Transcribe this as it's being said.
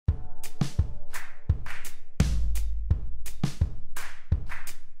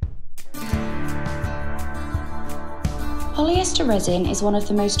Polyester resin is one of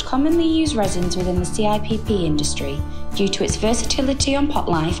the most commonly used resins within the CIPP industry due to its versatility on pot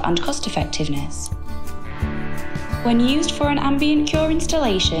life and cost effectiveness. When used for an ambient cure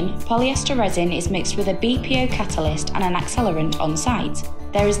installation, polyester resin is mixed with a BPO catalyst and an accelerant on site.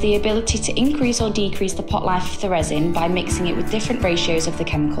 There is the ability to increase or decrease the pot life of the resin by mixing it with different ratios of the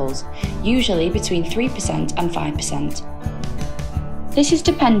chemicals, usually between 3% and 5%. This is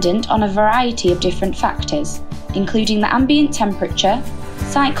dependent on a variety of different factors, including the ambient temperature,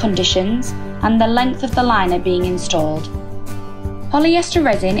 site conditions, and the length of the liner being installed. Polyester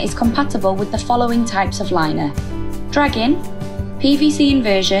resin is compatible with the following types of liner: drag-in, PVC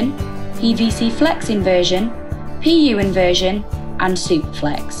inversion, PVC flex inversion, PU inversion, and super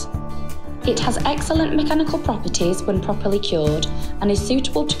flex. It has excellent mechanical properties when properly cured and is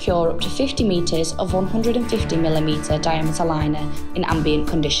suitable to cure up to 50 metres of 150mm diameter liner in ambient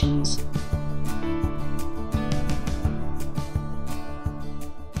conditions.